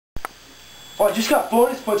Oh, I just got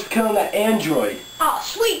bonus points for killing that android. Oh,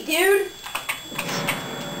 sweet, dude.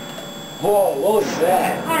 Whoa, what was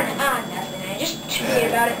that? I don't know, nothing. I just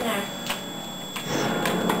forget about it now.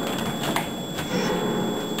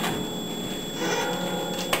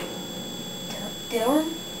 Dylan?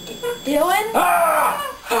 Dylan?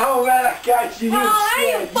 Ah! Oh man, I got you. Oh, that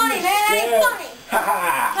ain't even funny, man. That ain't funny.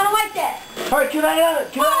 Ha I don't like that. Alright, get out of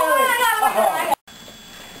it. Get out of it. I got it.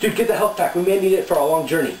 Dude, get the health pack. We may need it for a long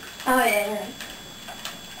journey. Oh, yeah, right.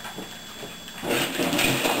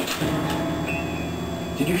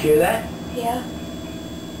 Did you hear that? Yeah.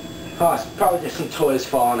 Oh, it's probably just some toys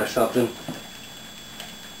falling or something.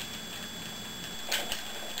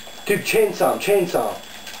 Dude, chainsaw him, chainsaw him.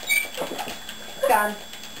 Got him.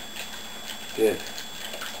 Good.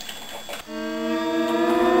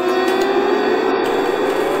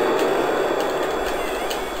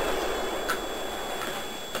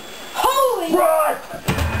 Holy! Run!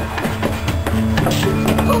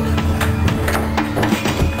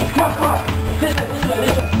 Come on! This way, this way,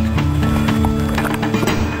 this way.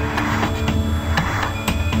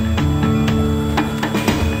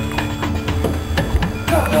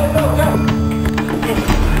 Go, go, go, go!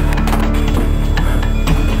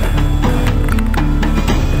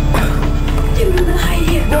 Dude, I'm gonna hide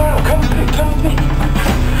here. No, no, come with me, come with me.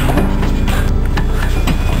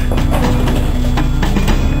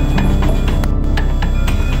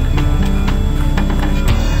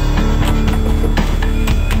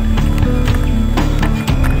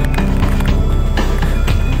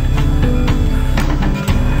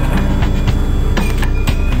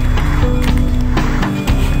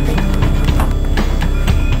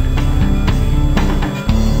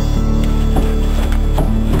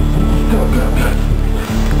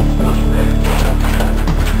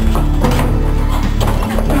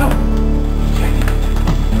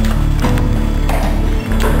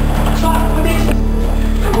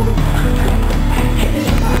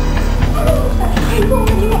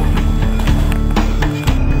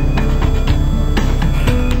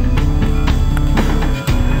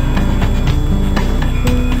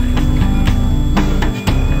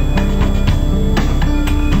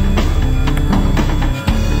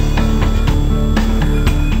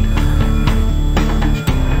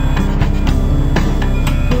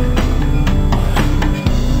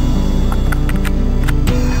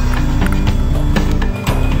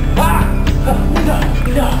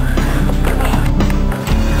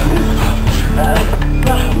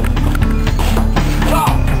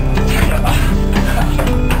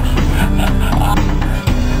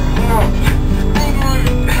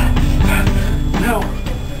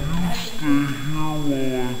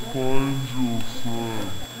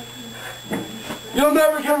 You'll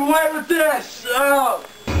never get away with this! Oh.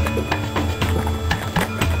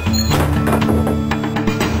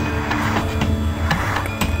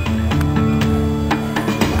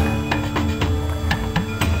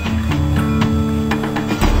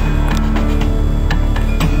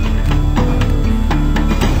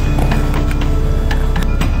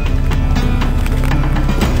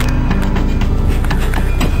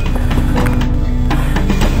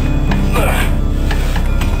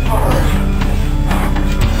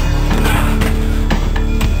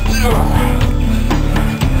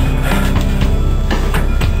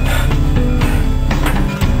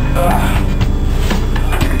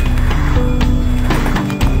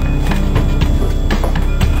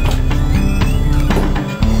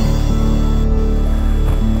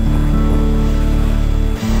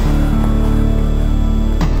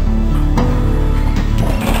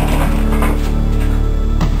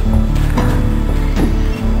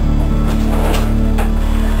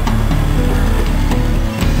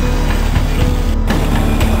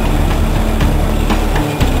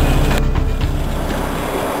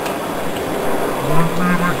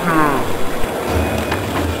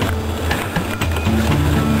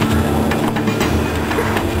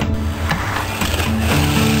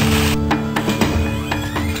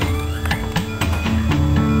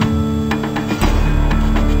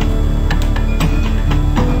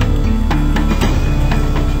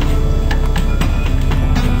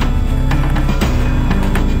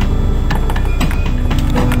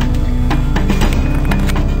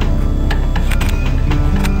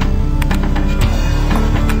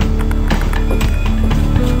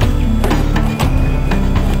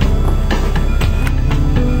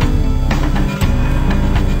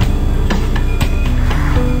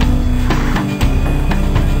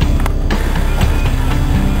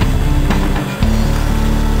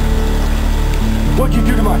 What'd you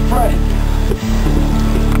do to my friend?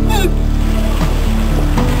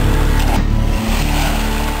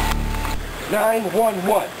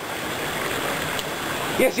 911.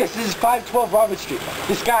 Yes, this is 512 Robert Street.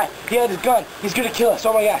 This guy, he had his gun. He's gonna kill us.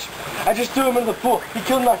 Oh my gosh. I just threw him into the pool. He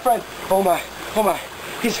killed my friend. Oh my.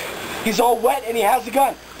 He's all wet and he has a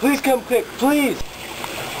gun. Please come quick, please.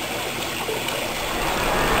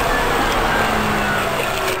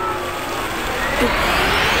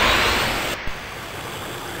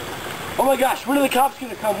 Oh my gosh, when are the cops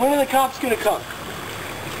gonna come? When are the cops gonna come?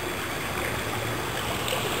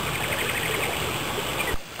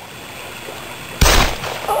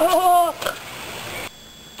 Oh!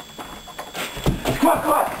 Come on,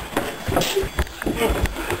 come on!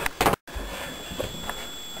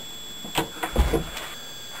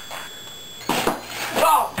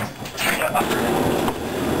 Oh!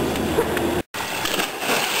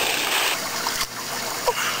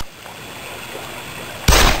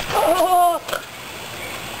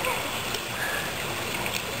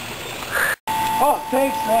 Oh,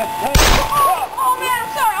 thanks, man. Thanks. Oh, man, I'm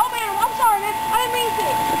sorry. Oh, man, I'm sorry, man. I didn't mean to.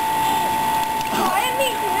 Oh, I didn't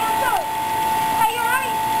mean to, man. I'm sorry. Hey, you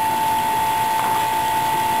alright?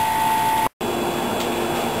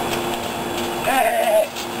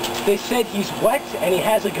 Hey. They said he's wet and he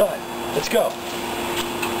has a gun. Let's go.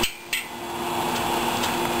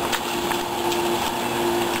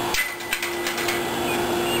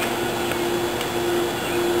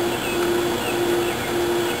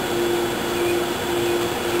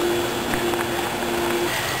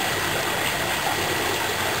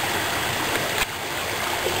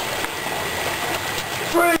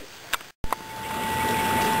 Freeze!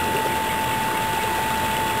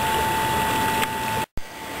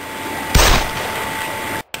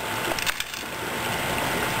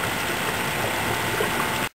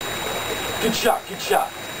 Good shot, good shot.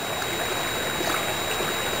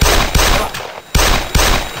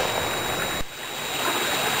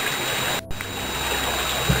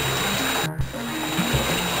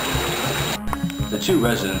 The two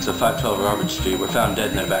residents of 512 Robert Street were found dead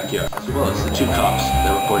in their backyard, as well as the two cops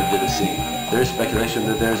that reported to the scene. There is speculation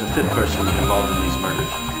that there is a fifth person involved in these murders,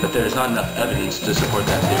 but there is not enough evidence to support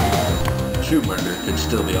that theory. True murder could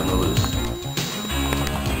still be on the loose.